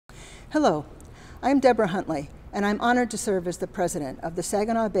Hello, I'm Deborah Huntley, and I'm honored to serve as the president of the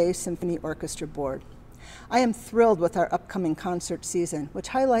Saginaw Bay Symphony Orchestra Board. I am thrilled with our upcoming concert season, which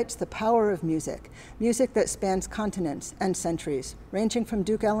highlights the power of music, music that spans continents and centuries, ranging from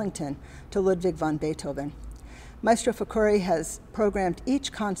Duke Ellington to Ludwig van Beethoven. Maestro Fakori has programmed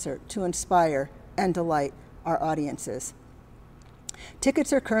each concert to inspire and delight our audiences.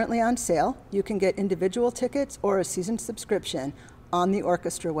 Tickets are currently on sale. You can get individual tickets or a season subscription on the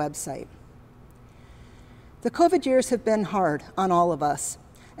orchestra website. The COVID years have been hard on all of us,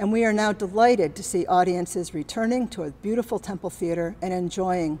 and we are now delighted to see audiences returning to a beautiful Temple Theater and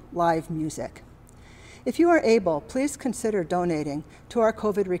enjoying live music. If you are able, please consider donating to our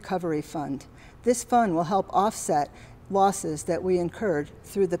COVID Recovery Fund. This fund will help offset losses that we incurred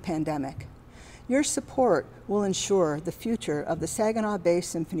through the pandemic. Your support will ensure the future of the Saginaw Bay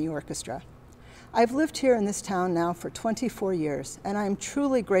Symphony Orchestra. I've lived here in this town now for 24 years, and I am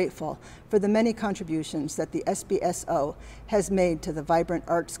truly grateful for the many contributions that the SBSO has made to the vibrant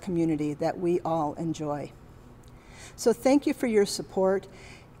arts community that we all enjoy. So thank you for your support,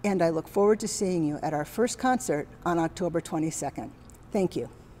 and I look forward to seeing you at our first concert on October 22nd. Thank you.